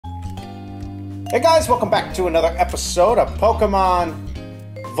Hey guys, welcome back to another episode of Pokemon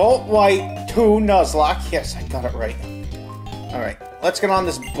Volt White 2 Nuzlocke. Yes, I got it right. Alright, let's get on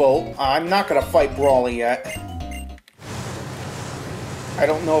this boat. I'm not gonna fight Brawly yet. I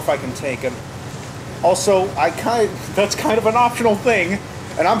don't know if I can take him. Also, that's kind of an optional thing,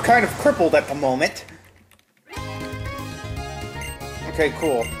 and I'm kind of crippled at the moment. Okay,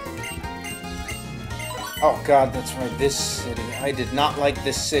 cool. Oh god, that's right, this city. I did not like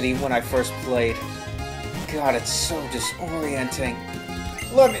this city when I first played. God, it's so disorienting.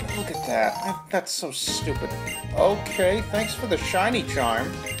 Look at that. That's so stupid. Okay, thanks for the shiny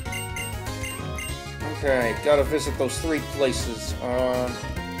charm. Okay, gotta visit those 3 places. Oh,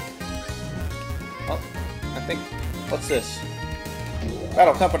 I think... What's this?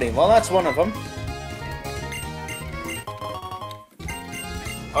 Battle Company. Well, that's one of them.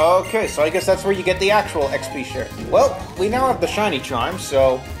 Okay, so I guess that's where you get the actual XP share. Well, we now have the shiny charm,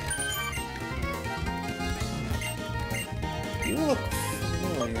 so... You look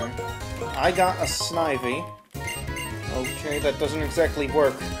familiar. I got a Snivy. Okay, that doesn't exactly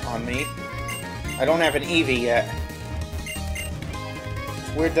work on me. I don't have an Eevee yet.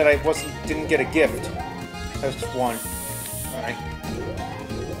 It's weird that I didn't get a gift. That's just one. Alright.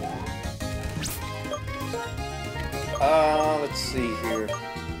 Let's see here.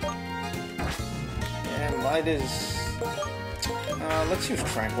 And light is... let's use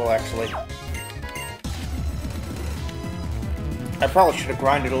Tranquil, actually. I probably should have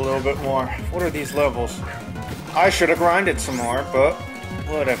grinded a little bit more. What are these levels? I should have grinded some more, but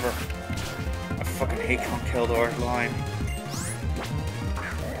whatever. I fucking hate Conkeldurr line.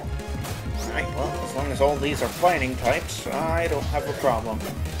 Alright, well, as long as all these are fighting types, I don't have a problem.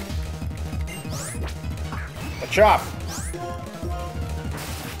 A chop!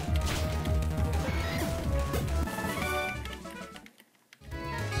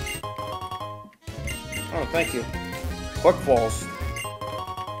 Oh, thank you. Quick balls.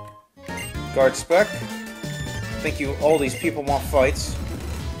 Guard spec. Thank you. All these people want fights.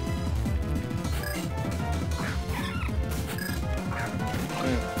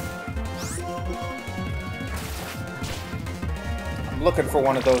 I'm looking for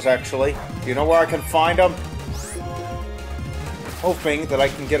one of those, actually. Do you know where I can find them? Hoping that I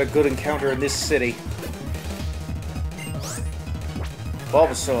can get a good encounter in this city.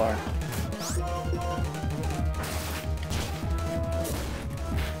 Bulbasaur.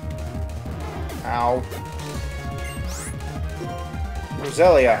 Ow.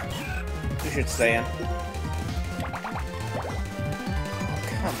 Roselia. You should stay in. Oh,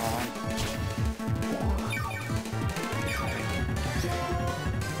 come on.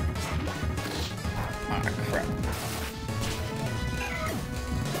 Ah, crap.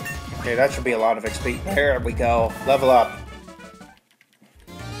 Okay, that should be a lot of XP. There we go. Level up.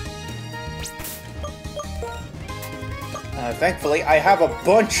 Thankfully, I have a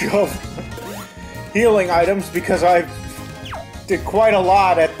bunch of healing items because I did quite a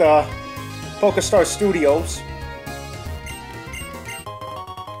lot at the PokeStar Studios.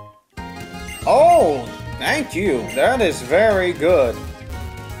 Oh, thank you. That is very good.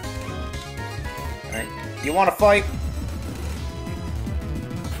 Alright, you want to fight?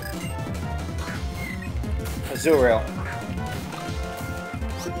 Azuriel.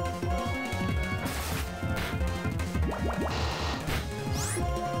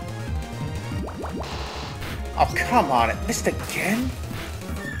 Oh, come on, it missed again?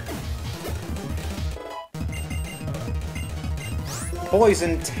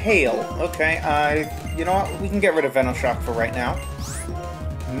 Poison Tail. Okay, you know what? We can get rid of Venoshock for right now.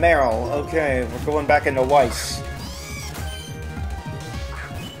 Meryl. Okay, we're going back into Weiss.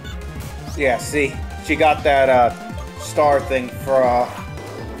 Yeah, see? She got that, star thing for,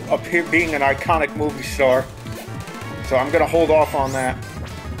 being an iconic movie star. So I'm gonna hold off on that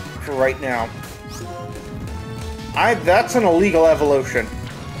for right now. That's an illegal evolution.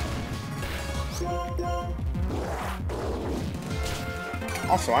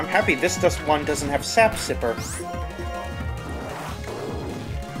 Also, I'm happy this one doesn't have Sap Sipper.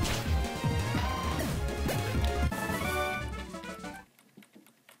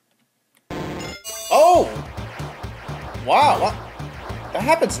 Oh! Wow, what? That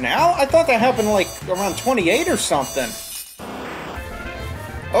happens now? I thought that happened like around 28 or something.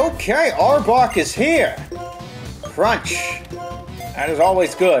 Okay, Arbok is here. Crunch. That is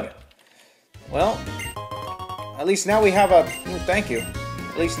always good. Well, at least now we have a... Ooh, thank you.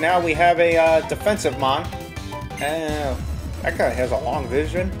 At least now we have a defensive mon. That guy has a long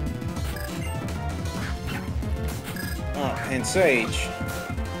vision. Oh, and Sage.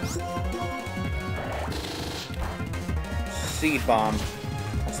 Seed Bomb.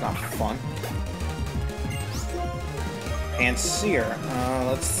 that's not fun. Panseer.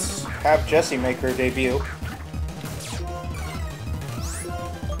 Let's have Jessie make her debut.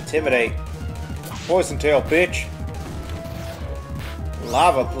 Intimidate. Poison tail, bitch.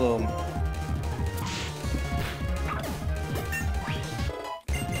 Lava plume.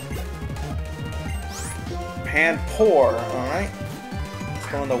 Pan pour. Alright. Let's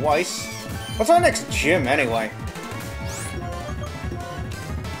go into Weiss. What's our next gym anyway?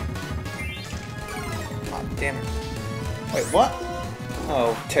 Oh, damn it. Wait, what?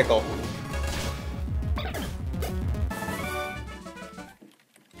 Oh, tickle.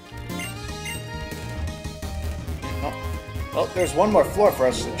 Oh, there's one more floor for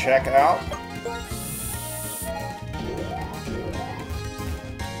us to check out.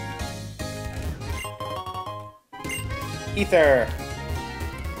 Ether.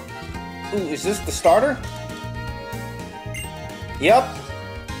 Ooh, is this the starter? Yep.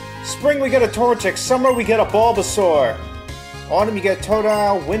 Spring we get a Torchic, summer we get a Bulbasaur. Autumn you get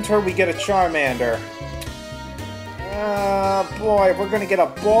Totodile, winter we get a Charmander. Boy, we're gonna get a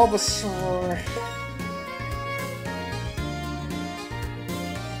Bulbasaur.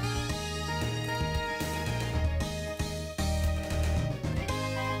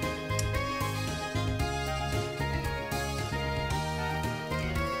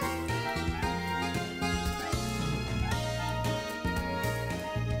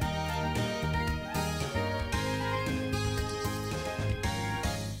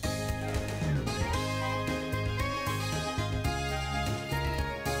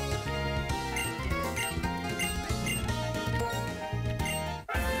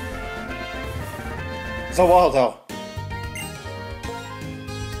 Zawaldo.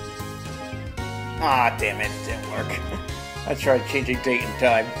 Ah, damn it didn't work. I tried changing date and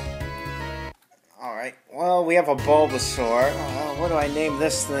time. Alright, well, we have a Bulbasaur. What do I name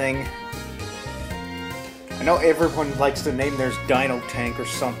this thing? I know everyone likes to name theirs Dino Tank or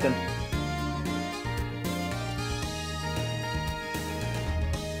something.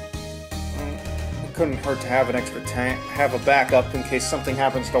 It couldn't hurt to have an extra tank, have a backup in case something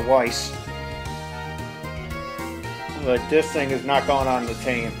happens to Weiss. But this thing is not going on the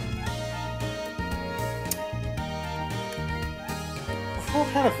team. What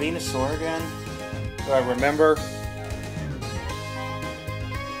kind of Venusaur again? Do I remember?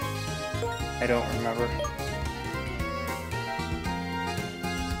 I don't remember.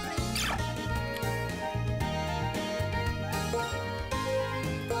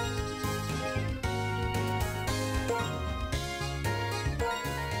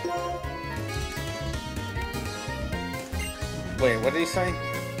 Wait, what did he say?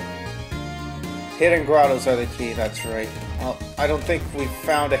 Hidden grottos are the key, that's right. Well, I don't think we've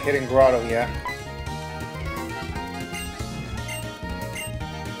found a hidden grotto yet.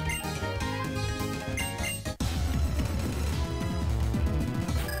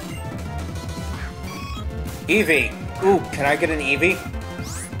 Eevee! Ooh, can I get an Eevee?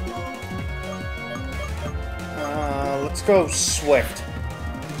 Let's go Swift.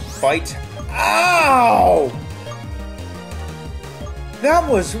 Bite. Ow! That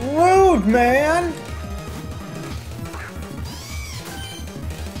was rude, man!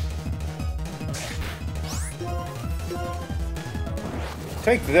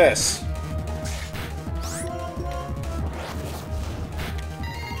 Take this.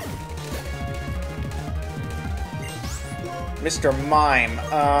 Mr. Mime.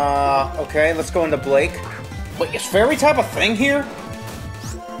 Okay, let's go into Blake. Wait, is Fairy type a thing here?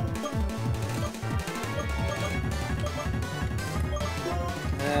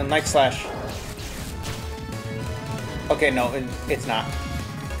 Night Slash. Okay, no, it's not.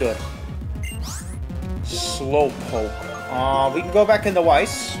 Good. Slowpoke. We can go back into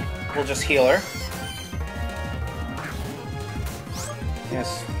Weiss. We'll just heal her.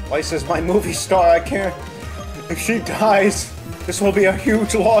 Yes, Weiss is my movie star. I can't... If she dies, this will be a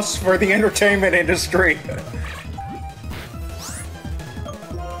huge loss for the entertainment industry.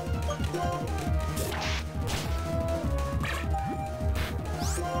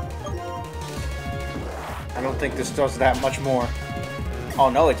 I don't think this does that much more. Oh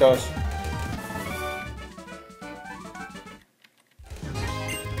no, it does.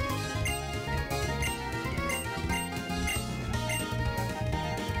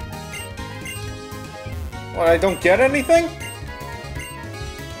 What, I don't get anything?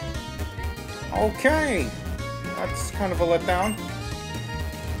 Okay. That's kind of a letdown.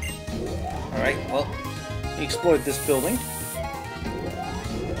 Alright, well, we explored this building.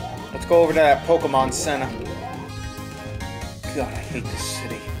 Let's go over to that Pokemon Center. God, I hate this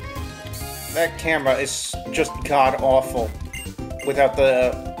city. That camera is just god-awful without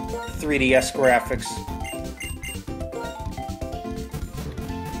the 3DS graphics.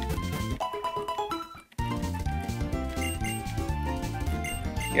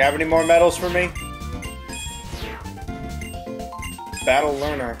 You have any more medals for me? Battle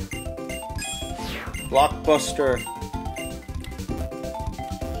Learner. Blockbuster.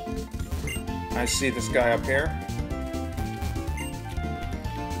 I see this guy up here.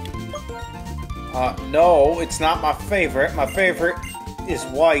 No, it's not my favorite. My favorite is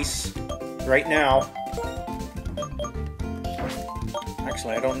Weiss right now.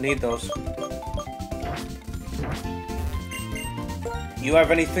 Actually, I don't need those. You have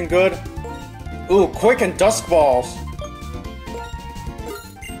anything good? Ooh, Quick and Dusk Balls.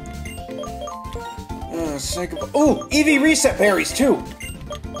 Ooh, EV Reset Berries, too!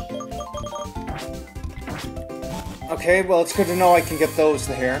 Okay, well, it's good to know I can get those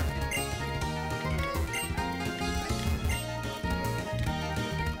here.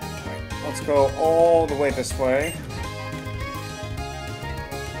 Right, let's go all the way this way.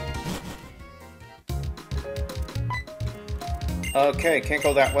 Okay, can't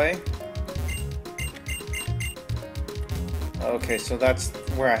go that way. Okay, so that's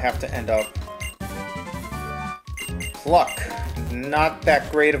where I have to end up. Pluck. Not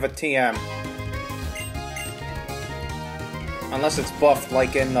that great of a TM. Unless it's buffed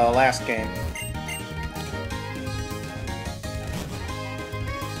like in the last game.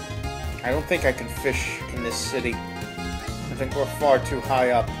 I don't think I can fish in this city. I think we're far too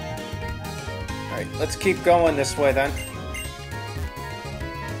high up. Alright, let's keep going this way then.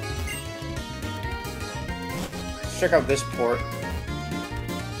 Let's check out this port.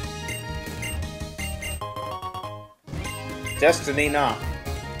 Destiny not.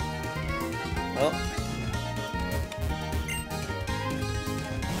 Well.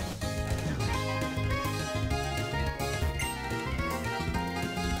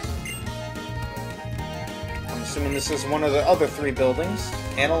 I'm assuming this is one of the other 3 buildings.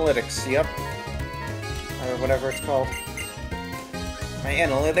 Analytics, yep. Or whatever it's called. My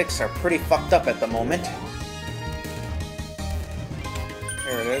analytics are pretty fucked up at the moment.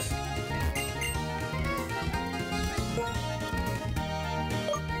 Here it is.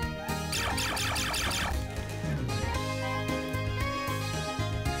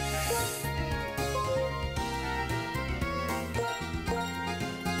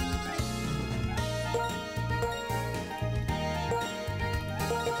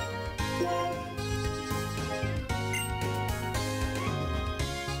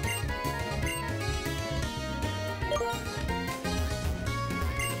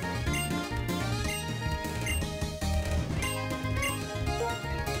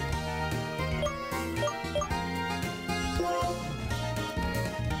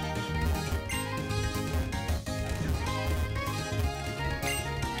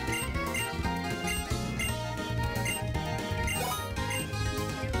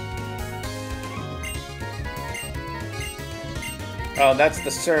 Oh, that's the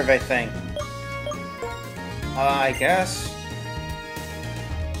survey thing. I guess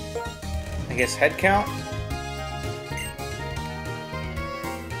head count?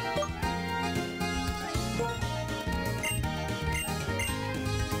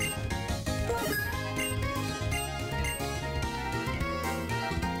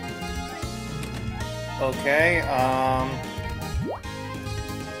 Okay, I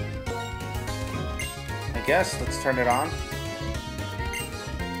guess let's turn it on.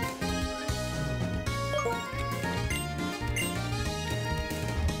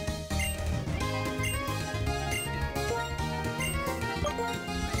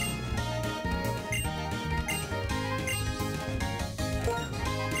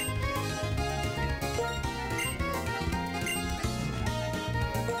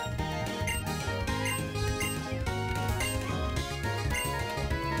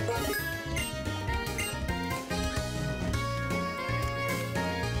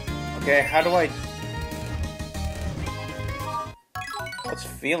 Okay, how do I... What's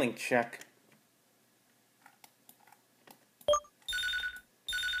feeling check?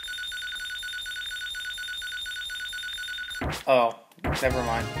 Oh, never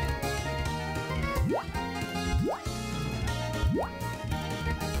mind.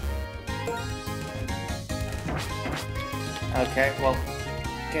 Okay, well,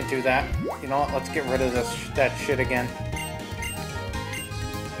 can't do that. You know what, let's get rid of that shit again.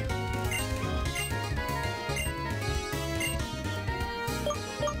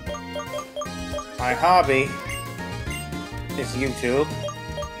 My hobby is YouTube.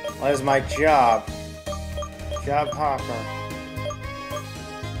 What is my job? Job hopper.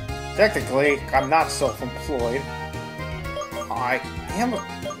 Technically, I'm not self-employed. I am a...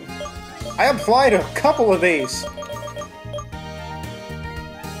 I applied a couple of these.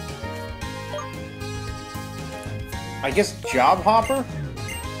 I guess job hopper?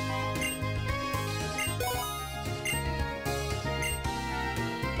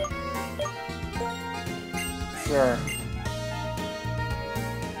 Sure.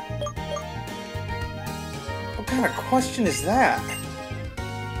 What kind of question is that?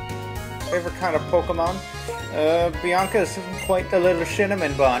 Favorite kind of Pokemon? Bianca is quite the little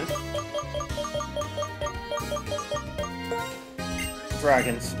cinnamon bun.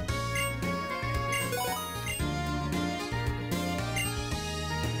 Dragons.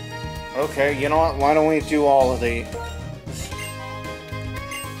 Okay, you know what? Why don't we do all of the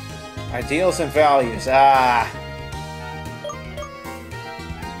ideals and values? I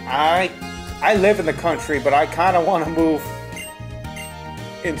live in the country, but I kind of want to move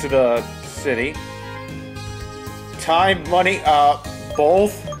into the city. Time, money,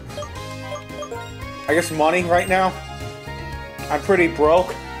 both. I guess money right now. I'm pretty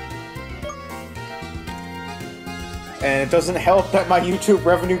broke. And it doesn't help that my YouTube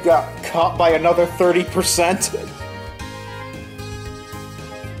revenue got cut by another 30%.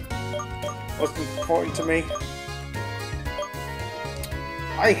 What's important to me?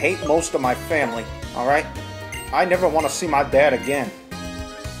 I hate most of my family, alright? I never want to see my dad again.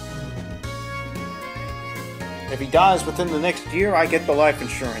 If he dies within the next year, I get the life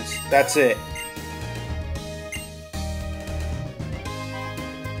insurance. That's it.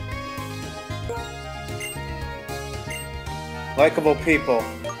 Likeable people.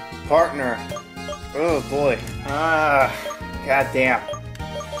 Partner. Oh boy. Goddamn.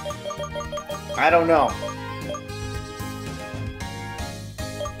 I don't know.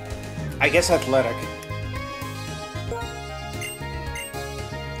 I guess athletic.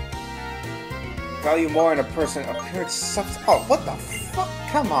 Value more in a person. Appearance. Oh, what the fuck?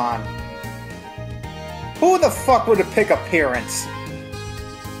 Come on. Who the fuck would pick appearance?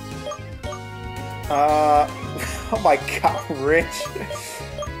 Oh my god, Rich.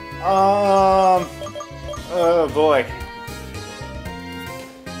 Oh boy.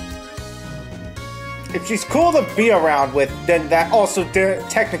 If she's cool to be around with, then that also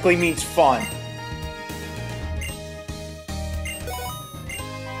technically means fun.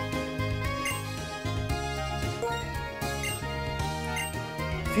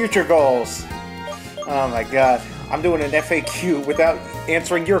 Future goals. Oh my god. I'm doing an FAQ without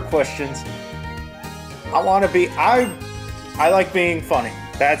answering your questions. I want to be... I like being funny.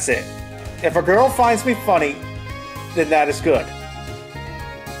 That's it. If a girl finds me funny, then that is good.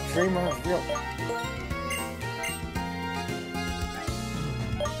 Dreamer of real...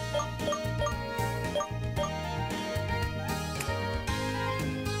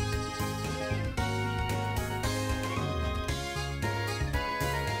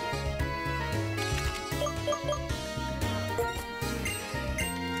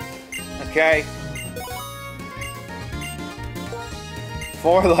 Okay.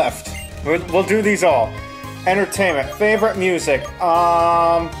 4 left. We'll do these all. Entertainment. Favorite music.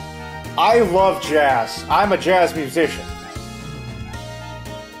 I love jazz. I'm a jazz musician.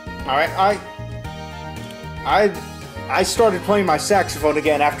 Alright, I started playing my saxophone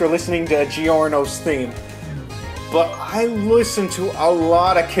again after listening to Giorno's theme. But I listen to a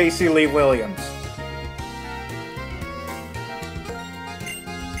lot of Casey Lee Williams.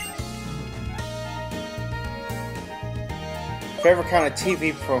 Favorite kind of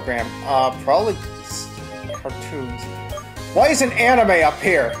TV program? Probably cartoons. Why isn't anime up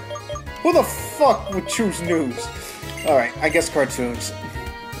here? Who the fuck would choose news? Alright, I guess cartoons.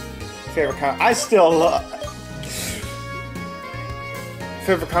 Favorite kind of... I still love...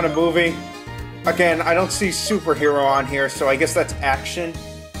 Favorite kind of movie? Again, I don't see superhero on here, so I guess that's action.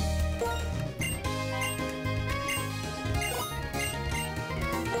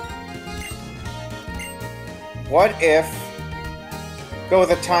 What if... Go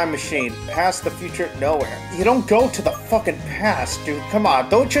with a time machine. Past the future, nowhere. You don't go to the fucking past, dude. Come on.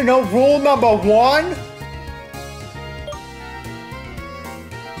 Don't you know rule number 1?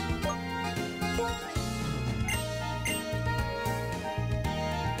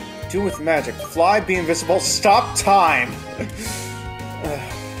 Do with magic. Fly, be invisible, stop time.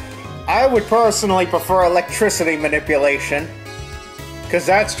 I would personally prefer electricity manipulation. Because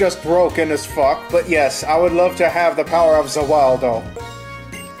that's just broken as fuck. But yes, I would love to have the power of Zawaldo.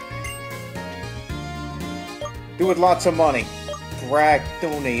 Do with lots of money. Drag,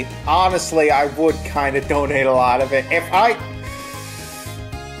 donate. Honestly, I would kind of donate a lot of it. If I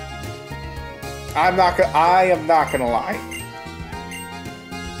am not gonna lie.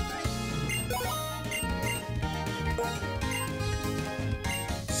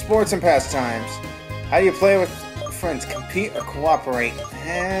 sports and pastimes. How do you play with friends? Compete or cooperate?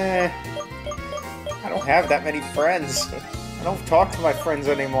 I don't have that many friends. I don't talk to my friends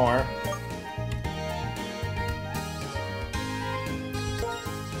anymore.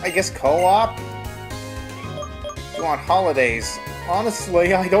 I guess co-op? Do on holidays.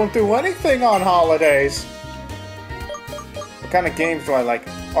 Honestly, I don't do anything on holidays. What kind of games do I like?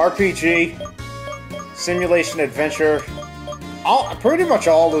 RPG, simulation, adventure. Pretty much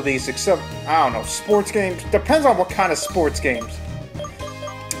all of these except, I don't know, sports games. Depends on what kind of sports games.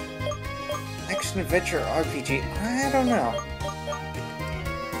 Action, adventure, RPG. I don't know.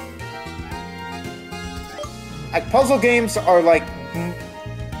 Puzzle games are like...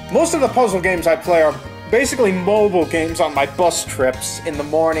 Most of the puzzle games I play are basically mobile games on my bus trips in the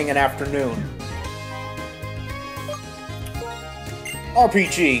morning and afternoon.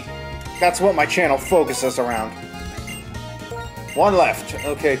 RPG. That's what my channel focuses around. One left.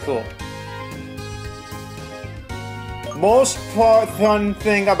 Okay, cool. Most fun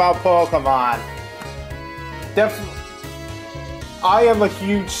thing about Pokemon. I am a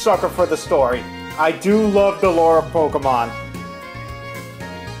huge sucker for the story. I do love the lore of Pokemon.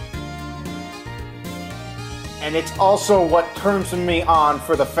 And it's also what turns me on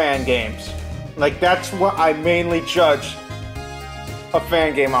for the fan games. Like, that's what I mainly judge a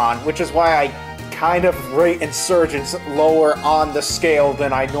fan game on, which is why I kind of rate Insurgents lower on the scale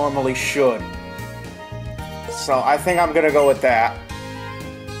than I normally should. So I think I'm gonna go with that.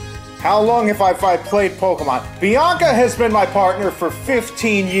 How long have I played Pokemon? Bianca has been my partner for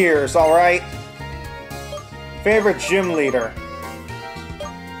 15 years, alright? Favorite gym leader?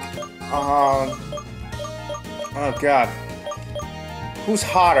 Oh god. Who's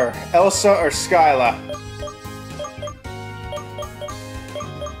hotter, Elsa or Skyla?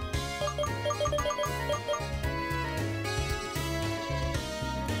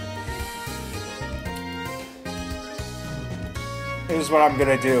 Here's what I'm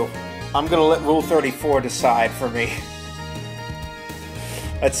gonna do. I'm gonna let Rule 34 decide for me.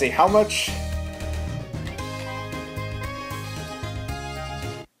 Let's see, how much...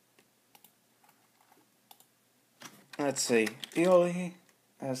 Let's see. Ely,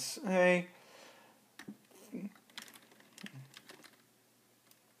 S.A.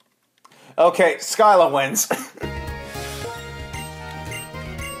 Okay, Skyla wins.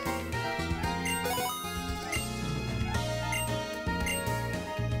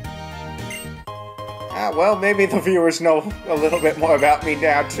 Well, maybe the viewers know a little bit more about me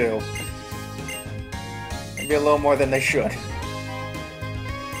now, too. Maybe a little more than they should.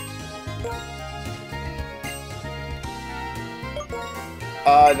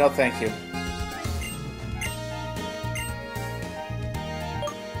 No thank you.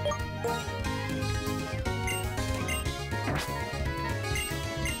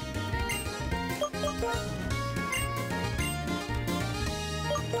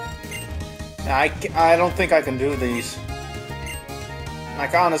 I don't think I can do these.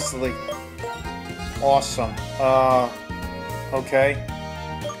 Like, honestly. Awesome. Okay.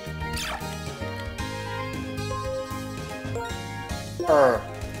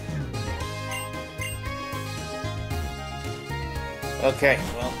 Okay,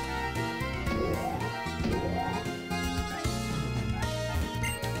 well.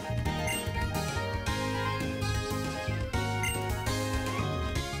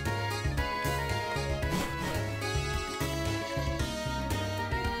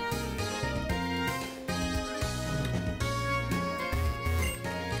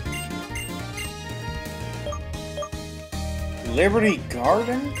 Liberty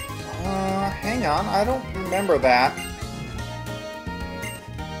Garden? Hang on, I don't remember that.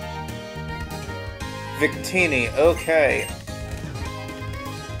 Victini, okay.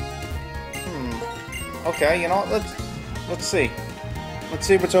 Okay, you know what, let's see. Let's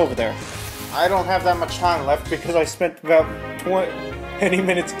see what's over there. I don't have that much time left because I spent about 20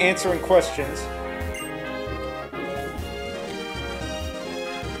 minutes answering questions.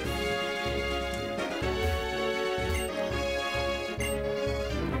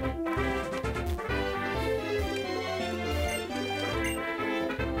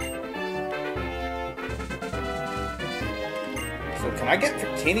 Can I get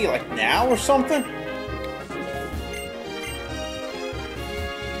Victini, like, now or something?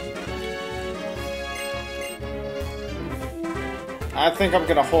 I think I'm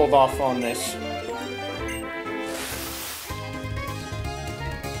gonna hold off on this.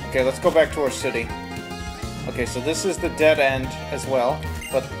 Okay, let's go back to our city. Okay, so this is the dead end as well.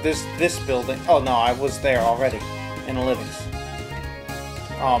 But this building... Oh, no, I was there already. Analytics.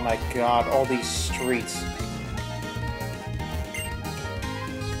 Oh my god, all these streets.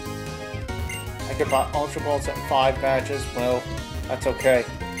 I could buy Ultra Balls at 5 badges. Well, that's okay.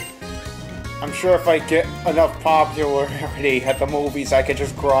 I'm sure if I get enough popularity at the movies, I could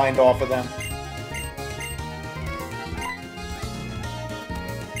just grind off of them.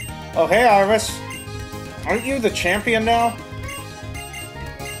 Oh, hey, Iris. Aren't you the champion now?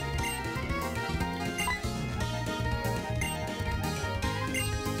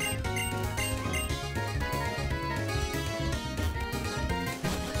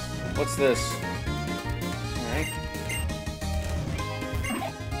 What's this? Alright.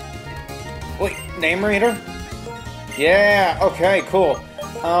 Wait, name reader? Yeah, okay, cool.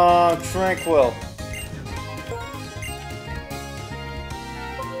 Tranquil.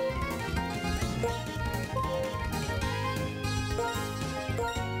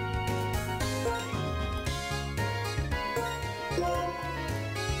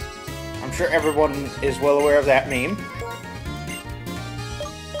 I'm sure everyone is well aware of that meme.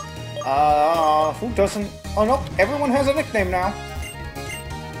 Who doesn't? Oh, nope, everyone has a nickname now.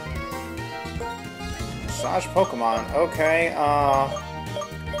 Massage Pokemon, okay,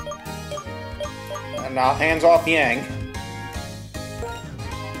 and now hands off Yang.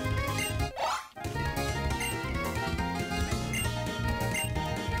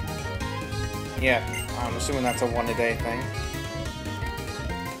 Yeah, I'm assuming that's a one-a-day thing.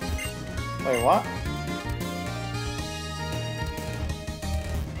 Wait, what?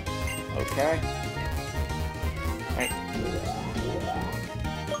 Okay. Right.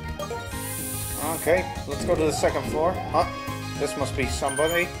 Okay, let's go to the second floor. Huh? This must be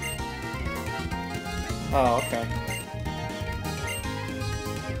somebody. Oh, okay.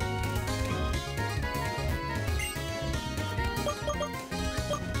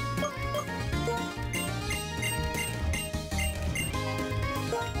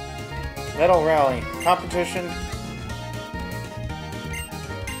 Medal Rally. Competition.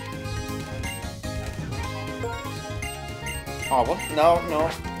 Oh, well,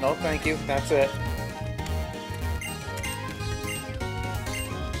 no, thank you. That's it.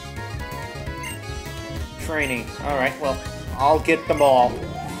 Training. Alright, well, I'll get them all.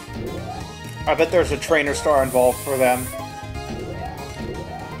 I bet there's a trainer star involved for them.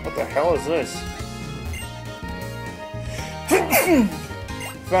 What the hell is this?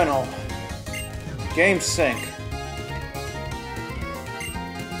 Fennel. Game sync.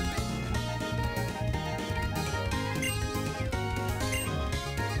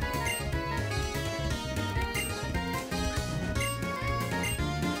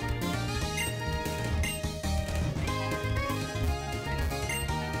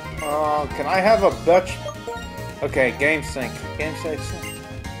 Can I have a Dutch? Okay, game sync. Game sync.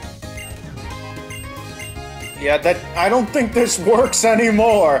 Yeah, that I don't think this works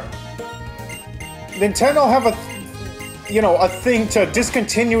anymore. Nintendo have a thing to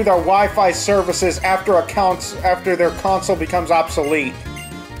discontinue their Wi-Fi services after their console becomes obsolete.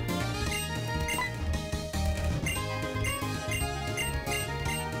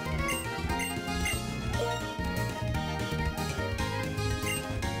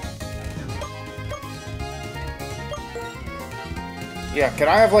 Yeah, can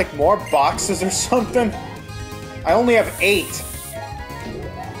I have, like, more boxes or something? I only have 8.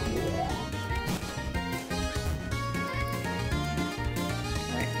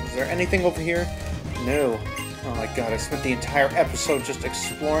 Alright, is there anything over here? No. Oh my god, I spent the entire episode just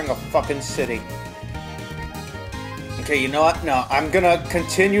exploring a fucking city. Okay, you know what? No, I'm gonna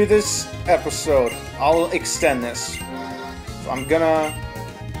continue this episode. I'll extend this. So I'm gonna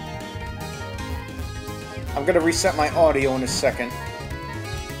reset my audio in a second.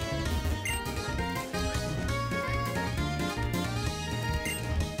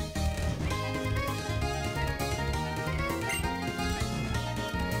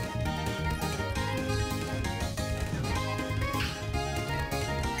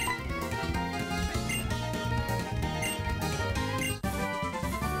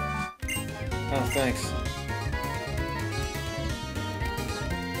 Oh, thanks.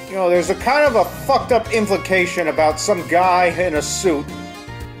 You know, there's a kind of a fucked up implication about some guy in a suit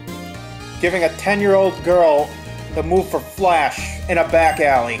giving a 10-year-old girl the move for Flash in a back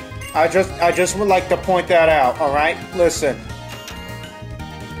alley. I just would like to point that out, alright? Listen.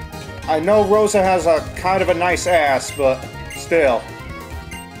 I know Rosa has a kind of a nice ass, but still.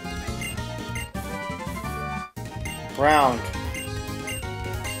 Round.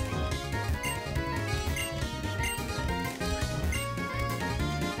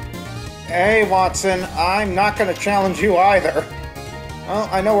 Hey, Watson, I'm not gonna challenge you either. Well,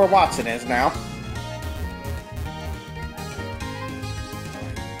 I know where Watson is now.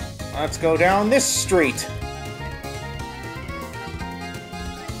 Let's go down this street.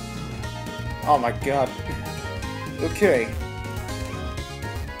 Oh my god. Okay.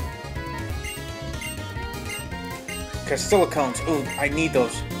 Castilla-cones. Ooh, I need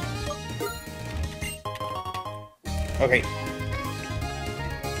those. Okay.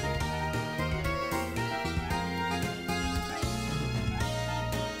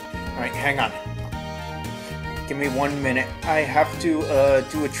 Alright, hang on. Give me 1 minute. I have to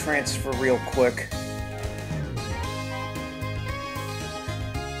do a transfer real quick.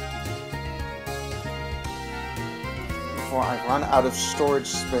 Before I run out of storage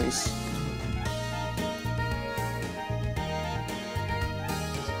space.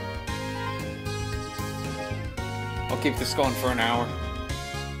 I'll keep this going for an hour.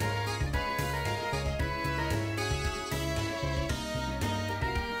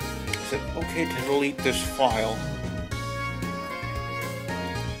 Is it okay to delete this file?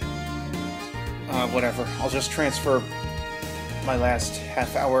 Whatever. I'll just transfer my last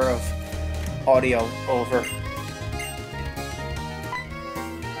half hour of audio over.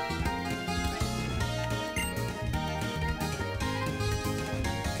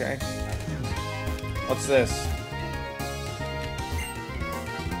 Okay. What's this?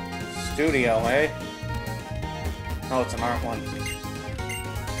 Studio, eh? Oh, it's an art one.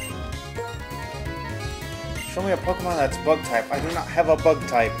 Show me a Pokemon that's bug type. I do not have a bug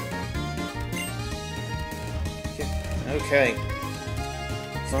type. Okay.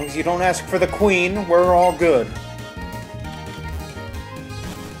 As long as you don't ask for the Queen, we're all good.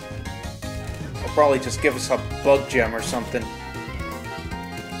 They'll probably just give us a bug gem or something.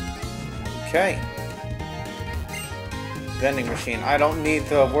 Okay. Vending machine. I don't need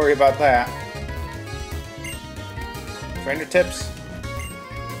to worry about that. Trainer tips?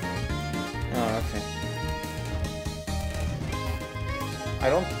 Oh, okay.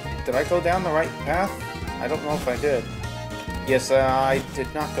 Did I go down the right path? I don't know if I did. Yes, I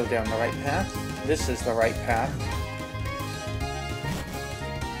did not go down the right path. This is the right path.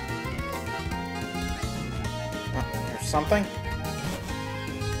 There's something?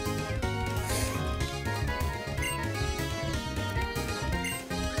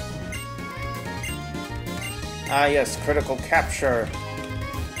 Ah, yes, critical capture.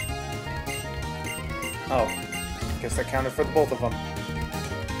 Oh, guess that counted for the both of them.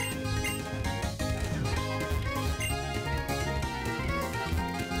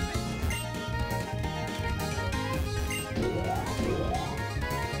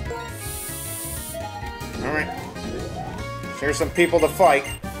 Alright. Here's some people to fight.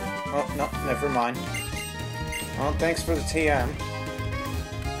 Oh, no, never mind. Well, thanks for the TM.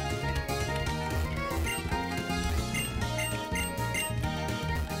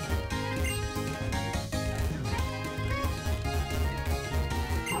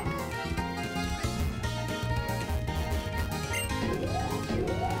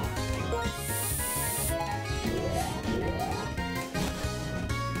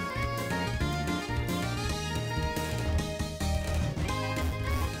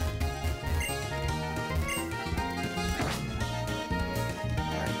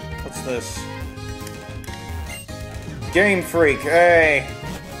 This Game Freak, hey,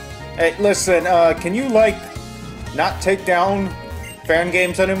 listen, can you like not take down fan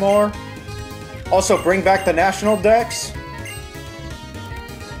games anymore? Also, bring back the national decks.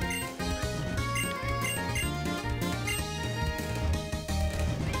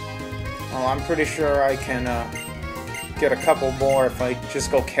 Well, I'm pretty sure I can get a couple more if I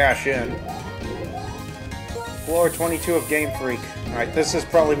just go cash in. Floor 22 of Game Freak. Alright, this is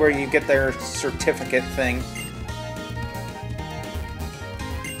probably where you get their certificate thing.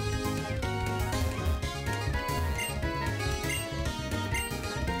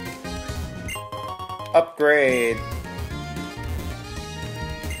 Upgrade.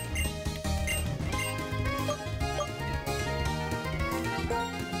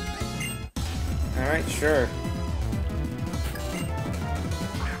 Alright, sure.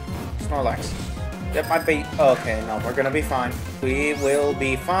 Snorlax. That might be... Okay, no, we're gonna be fine. We will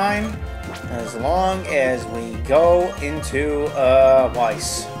be fine as long as we go into,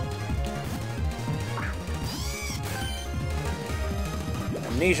 Weiss.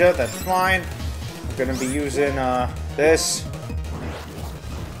 Amnesia, that's fine. We're gonna be using, this.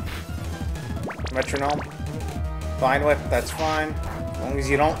 Metronome. Fine with, that's fine. As long as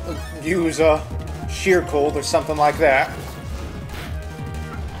you don't use, Sheer Cold or something like that.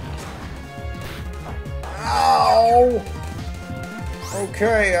 Ow!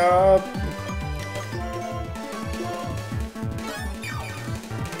 Okay, I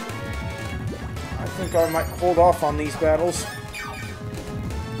think I might hold off on these battles.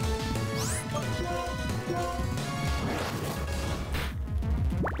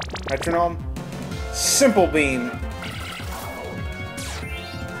 Metronome? Simple Beam.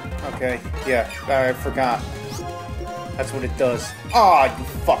 Okay, yeah, I forgot. That's what it does. Ah, you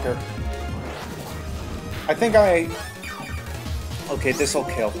fucker. I think I... Okay, this'll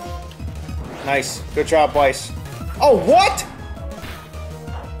kill. Nice. Good job, Weiss. Oh, what?!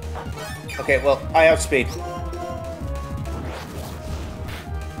 Okay, well, I have speed.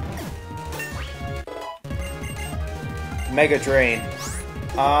 Mega Drain.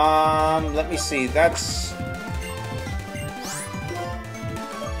 Let me see. That's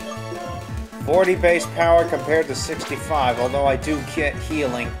 40 base power compared to 65, although I do get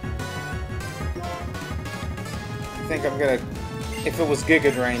healing. I think I'm gonna... If it was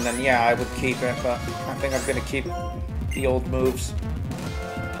Giga Drain, then yeah, I would keep it, but I think I'm gonna keep the old moves.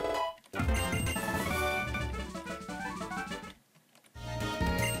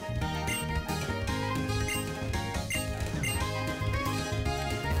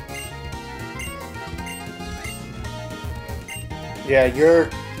 Yeah, you're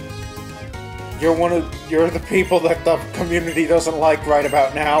the people that the community doesn't like right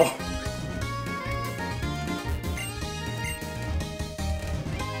about now.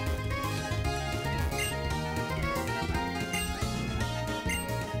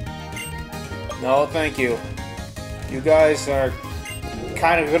 No, thank you. You guys are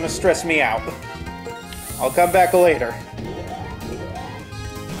kind of gonna stress me out. I'll come back later.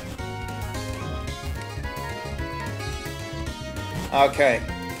 Okay,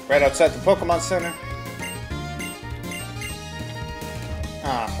 right outside the Pokemon Center.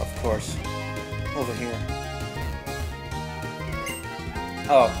 Ah, of course. Over here.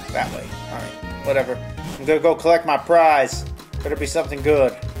 Oh, that way. Alright, whatever. I'm gonna go collect my prize. Better be something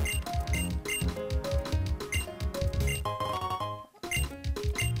good.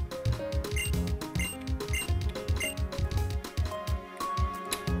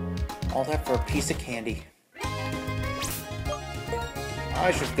 All that for a piece of candy.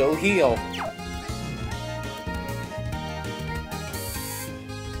 I should go heal.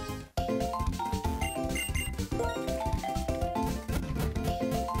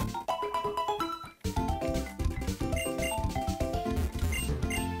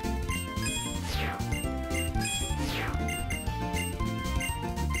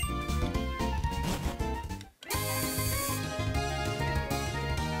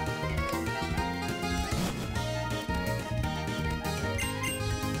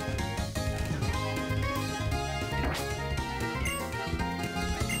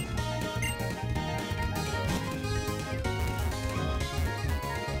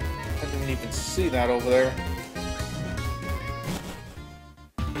 I didn't even see that over there.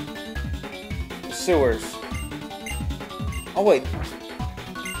 The sewers. Oh wait.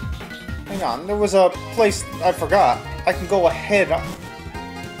 Hang on, there was a place I forgot. I can go ahead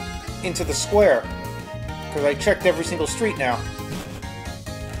into the square. Because I checked every single street now.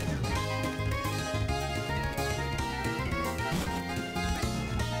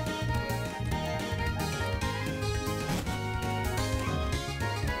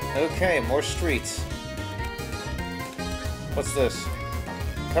 Okay, more streets. What's this?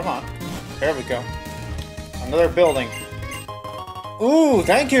 Come on. There we go. Another building. Ooh,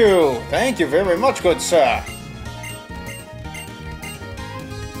 thank you! Thank you very much, good sir.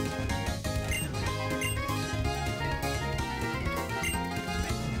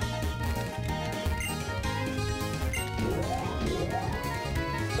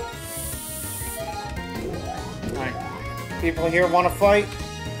 Alright. People here want to fight?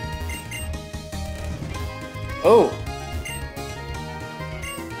 Oh!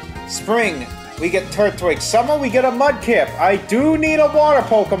 Spring, we get Turtwig. Summer, we get a Mudkip. I do need a water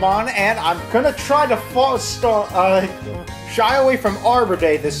Pokemon, and I'm gonna try to shy away from Arbor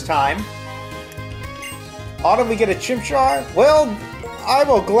Day this time. Autumn, we get a Chimchar. Well, I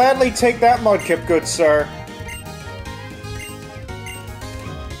will gladly take that Mudkip, good sir.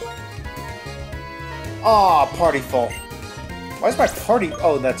 Aw, party full. Why is my party...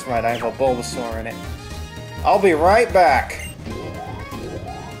 Oh, that's right, I have a Bulbasaur in it. I'll be right back.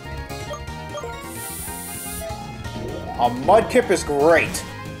 A Mudkip is great.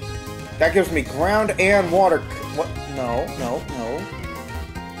 That gives me ground and water... What? No, no, no.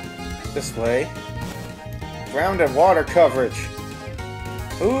 This way. Ground and water coverage.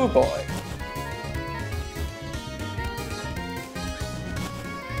 Ooh, boy.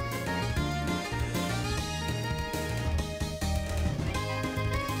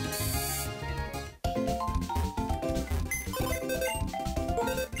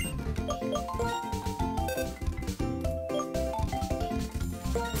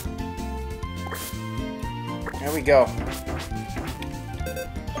 There we go.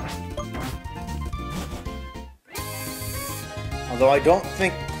 Although I don't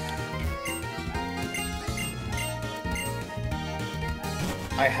think...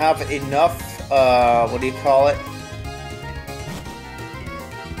 I have enough, what do you call it?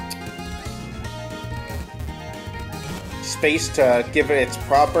 Space to give it its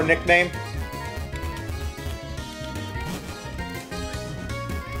proper nickname.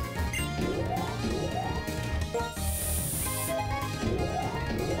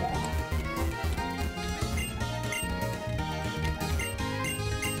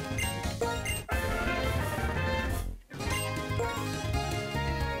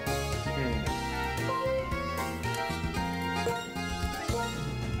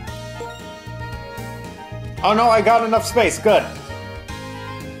 Oh no, I got enough space. Good.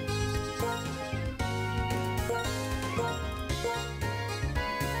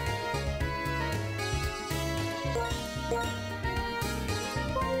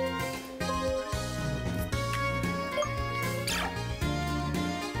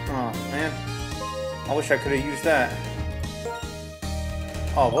 Oh, man. I wish I could have used that.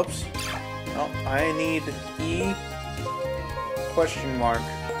 Oh, whoops. Oh, I need E? Question mark.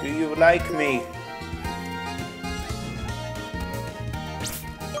 Do you like me?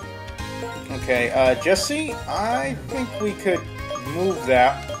 Okay, Jesse, I think we could move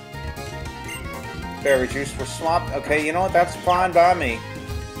that. Berry juice for swap. Okay, you know what? That's fine by me.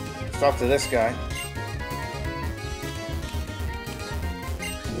 Let's talk to this guy.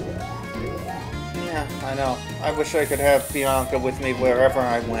 Yeah, I know. I wish I could have Bianca with me wherever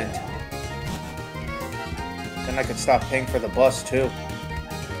I went. Then I could stop paying for the bus, too.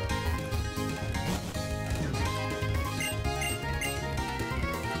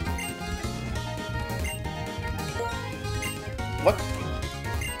 What?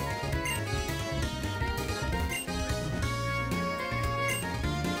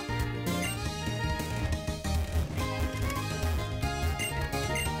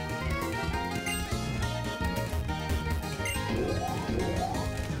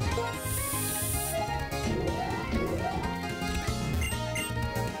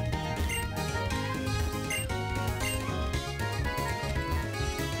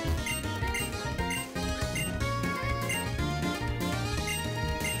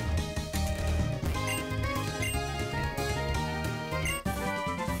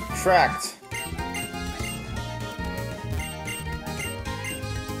 Tracked.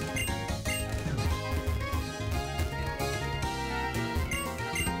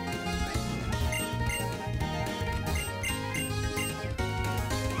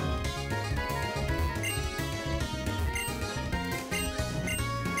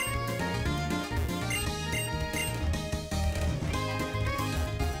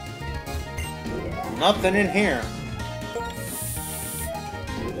 Nothing in here.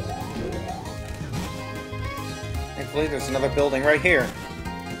 Thankfully, there's another building right here.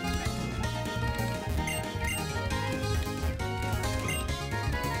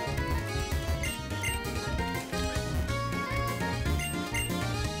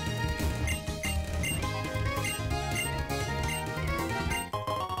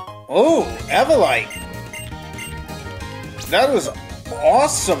 Oh, Everlight! That was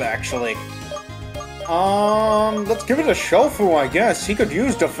awesome, actually. Let's give it a Shofu, I guess. He could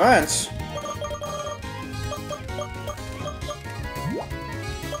use defense.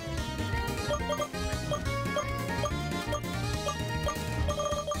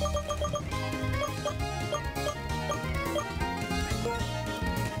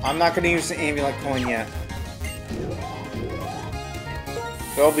 I'm not going to use the amulet coin yet.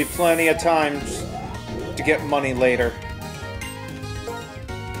 There'll be plenty of times to get money later.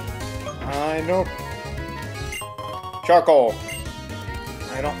 I know. Charcoal.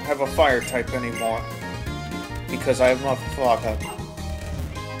 I don't have a fire type anymore. Because I have enough fog up.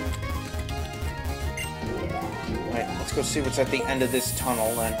 Right, let's go see what's at the end of this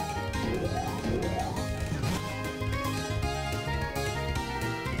tunnel then.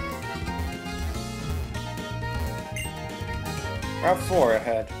 Route 4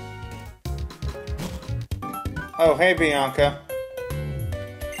 ahead. Oh, hey, Bianca.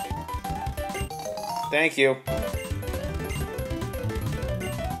 Thank you.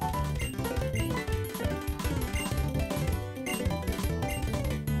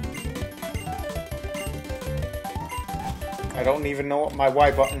 I don't even know what my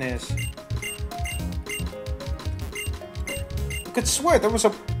Y button is. I could swear there was a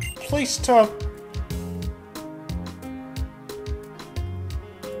place to...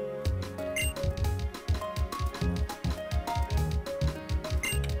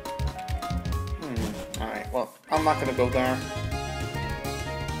 Alright, well, I'm not gonna go there.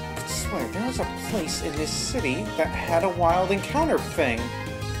 I could swear, there was a place in this city that had a wild encounter thing.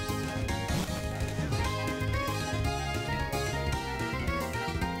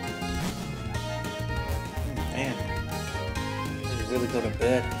 Man, I should really go to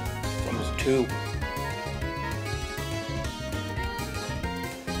bed. It's almost 2.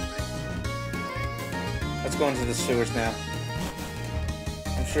 Let's go into the sewers now.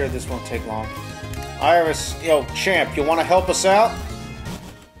 I'm sure this won't take long. Iris, yo, champ, you want to help us out?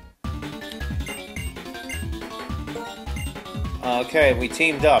 Okay, we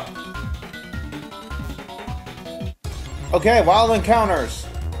teamed up. Okay, wild encounters.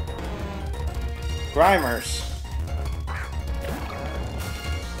 Grimers.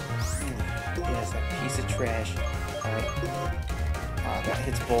 Yes, that piece of trash. Alright. That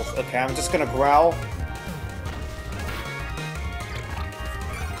hits both. Okay, I'm just gonna growl.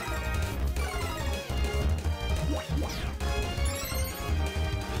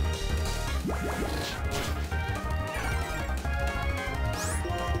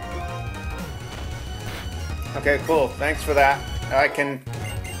 Okay, cool. Thanks for that. I can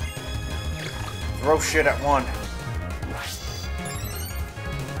throw shit at one.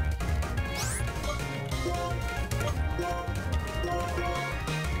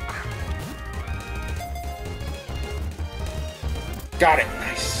 Got it.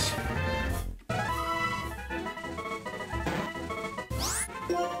 Nice.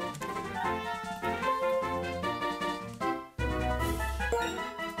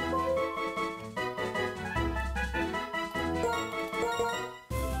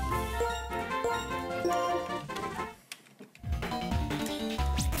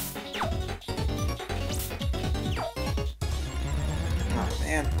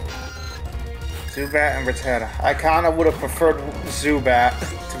 Man. Zubat and Rattata. I kinda would have preferred Zubat,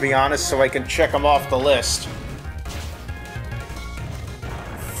 to be honest, so I can check them off the list.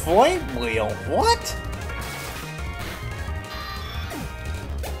 Flame Wheel? What?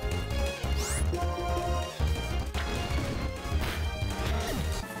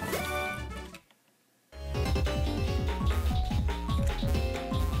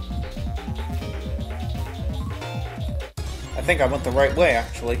 I think I went the right way,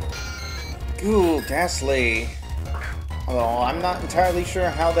 actually. Ooh, Ghastly. Although, I'm not entirely sure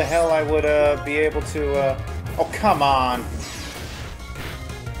how the hell I would be able to... Oh, come on!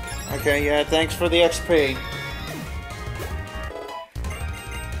 Okay, yeah, thanks for the XP.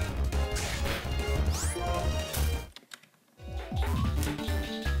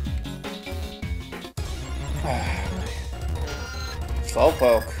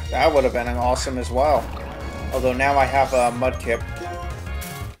 Slowpoke. That would have been awesome as well. Although now I have a Mudkip.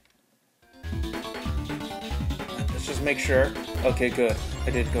 Let's just make sure. Okay, good. I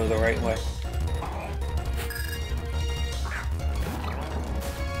did go the right way.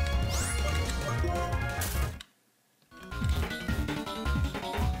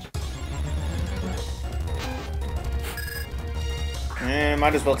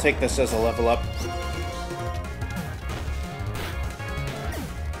 Might as well take this as a level up.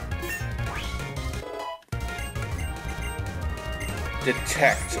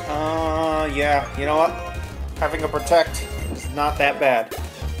 Detect. Yeah, you know what? Having a Protect is not that bad.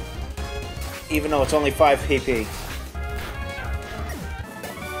 Even though it's only 5 PP.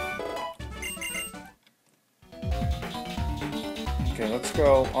 Okay, let's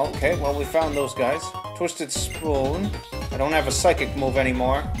go. Okay, well, we found those guys. Twisted Spoon. I don't have a Psychic move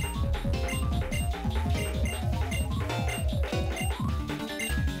anymore.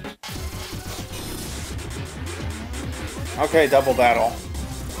 Okay, double battle.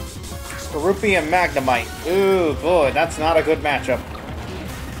 Skorupi and Magnemite. Ooh, boy, that's not a good matchup.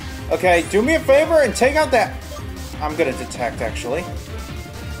 Okay, do me a favor and take out that... I'm gonna Detect, actually.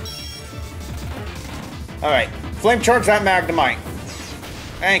 Alright, Flame Charge that Magnemite.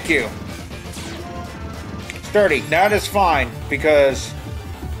 Thank you. Sturdy, that is fine, because...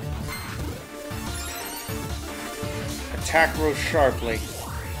 Attack grows sharply.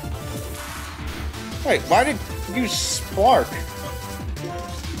 Wait, why did... Use Spark.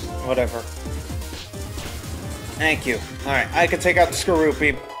 Whatever. Thank you. Alright, I can take out the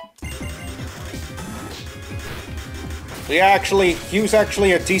Skorupi. Hugh's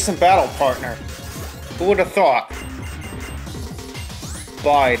actually a decent battle partner. Who would have thought?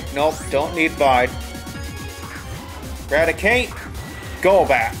 Bide. Nope, don't need Bide. Eradicate.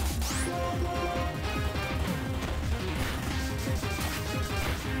 Golbat.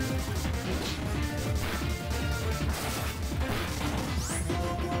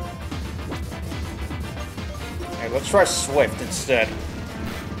 Let's try Swift instead.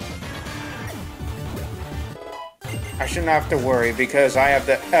 I shouldn't have to worry because I have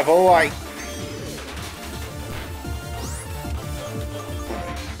the Evolite.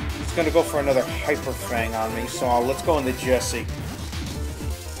 He's gonna go for another Hyper Fang on me, so let's go into Jesse.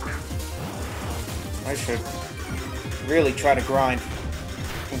 I should really try to grind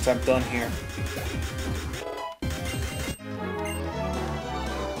once I'm done here.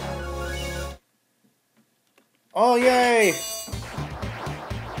 Oh, yay!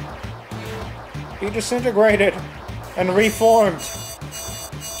 He disintegrated and reformed,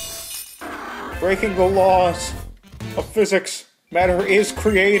 breaking the laws of physics. Matter is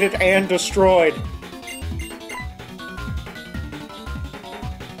created and destroyed.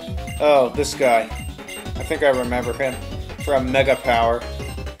 Oh, this guy. I think I remember him from Mega Power.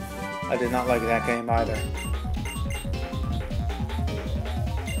 I did not like that game either.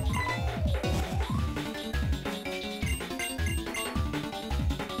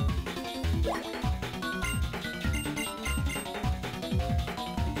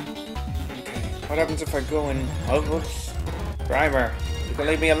 What happens if I go in... Oh, whoops. Grimer, you can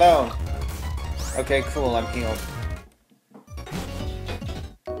leave me alone. Okay, cool, I'm healed.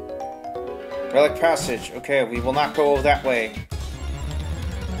 Relic Passage. Okay, we will not go that way.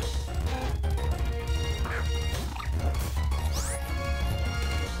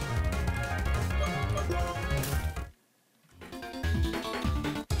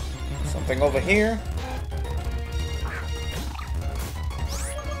 Something over here.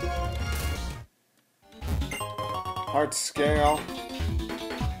 Heart scale.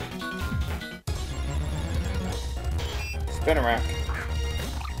 Spinnerack.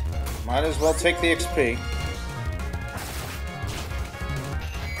 Might as well take the XP.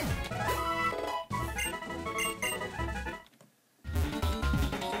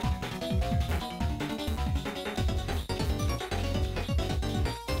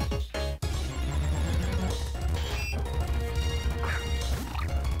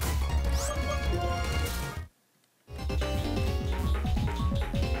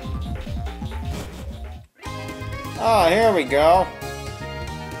 Ah, here we go.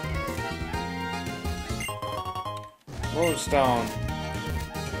 Moonstone.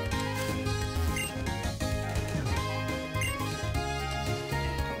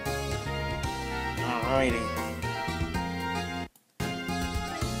 Alrighty.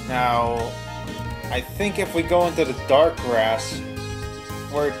 Now, I think if we go into the dark grass,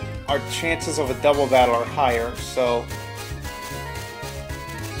 our chances of a double battle are higher, so...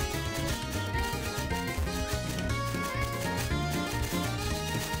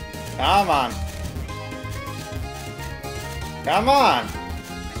 Come on. Come on.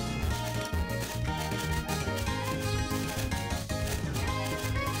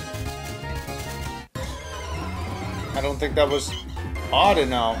 I don't think that was odd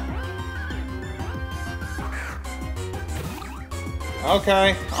enough.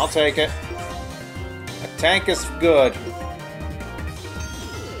 Okay, I'll take it. A tank is good.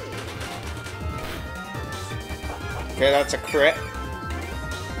 Okay, that's a crit.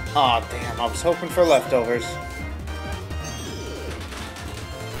 Aw, damn, I was hoping for leftovers.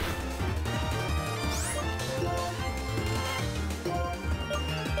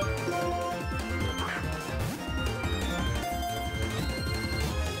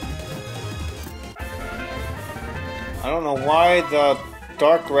 I don't know why the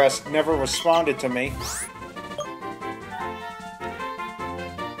Dark Rest never responded to me.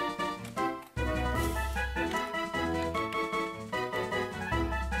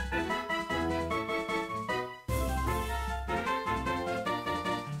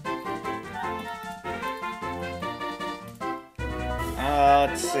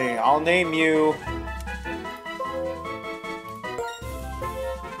 Let's see, I'll name you...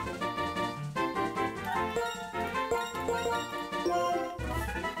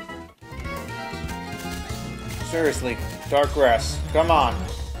 Seriously, Dark Rest, come on.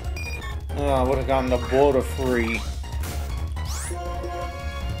 Oh, I would have gotten the border free.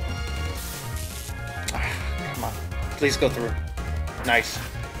 Come on, please go through. Nice.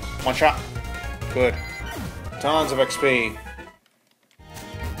 One shot. Good. Tons of XP.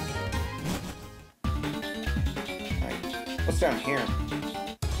 What's down here?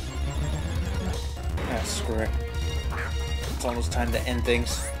 Ah, screw it. It's almost time to end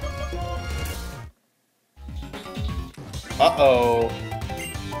things. Uh-oh.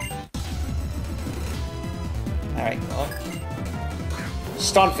 Alright, well.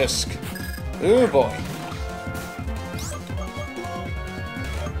 Stunfisk. Ooh, boy.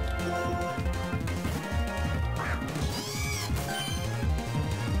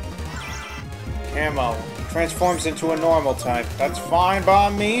 Camo. Transforms into a normal type. That's fine by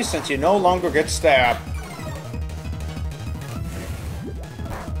me, since you no longer get stabbed.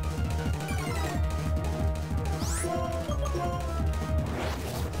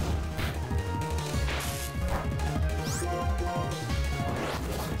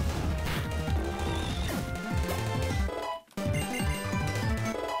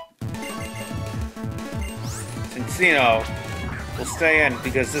 you know, will stay in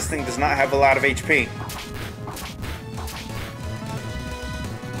because this thing does not have a lot of HP.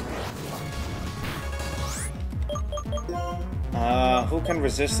 Who can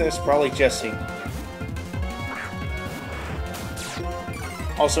resist this? Probably Jesse.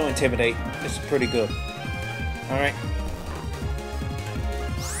 Also Intimidate. It's pretty good. Alright.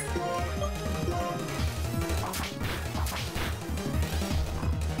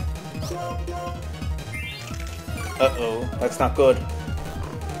 Uh-oh. That's not good.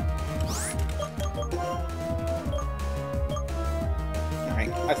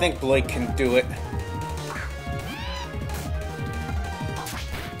 Alright. I think Blake can do it.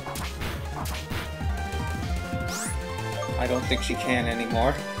 I don't think she can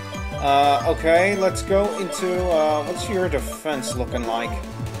anymore. Okay, let's go into, what's your defense looking like?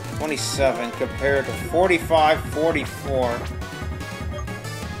 27 compared to 45, 44.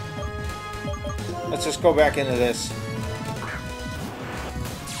 Let's just go back into this.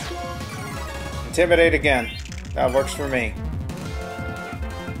 Intimidate again. That works for me.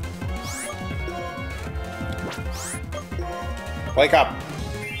 Wake up.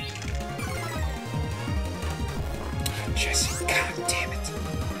 Jesse, god damn it.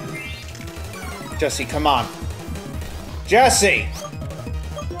 Jesse, come on. Jesse!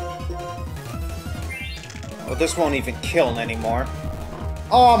 Well, this won't even kill anymore.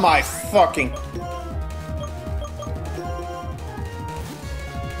 Oh my fucking...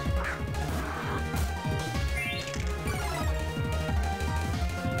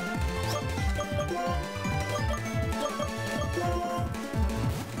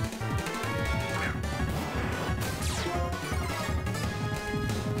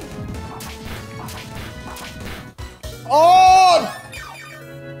 Oh!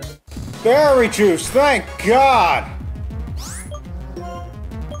 Berry juice, thank God!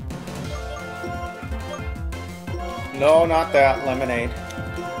 No, not that. Lemonade.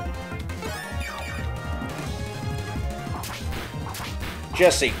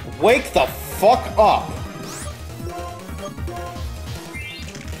 Jesse, wake the fuck up!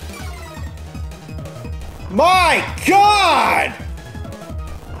 My God!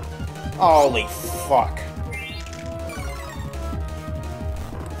 Holy fuck.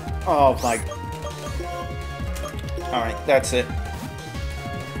 Oh my... Alright, that's it.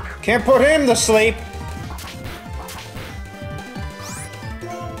 Can't put him to sleep!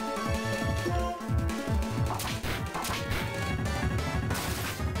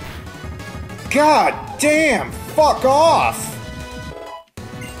 God damn! Fuck off!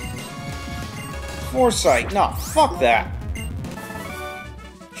 Foresight, no, fuck that.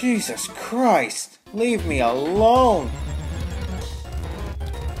 Jesus Christ! Leave me alone!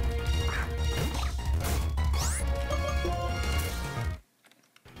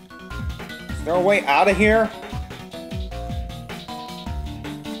 Is there a way out of here?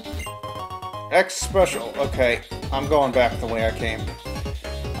 X special. Okay, I'm going back the way I came.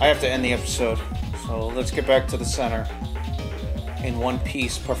 I have to end the episode. So let's get back to the center. In one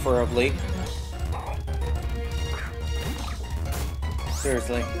piece, preferably.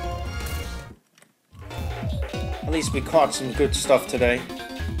 Seriously. At least we caught some good stuff today.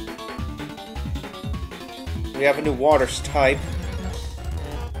 We have a new Waters type.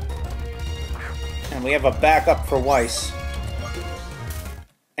 And we have a backup for Weiss.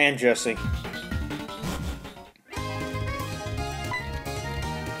 And Jesse.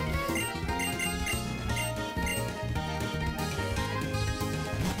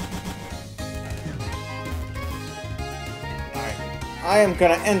 Alright. I am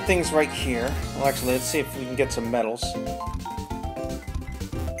gonna end things right here. Well, actually, let's see if we can get some medals.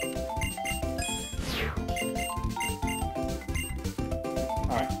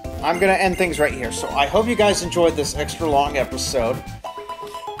 I'm gonna end things right here. So I hope you guys enjoyed this extra long episode.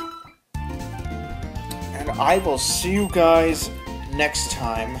 And I will see you guys next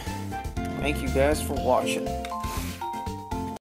time. Thank you guys for watching.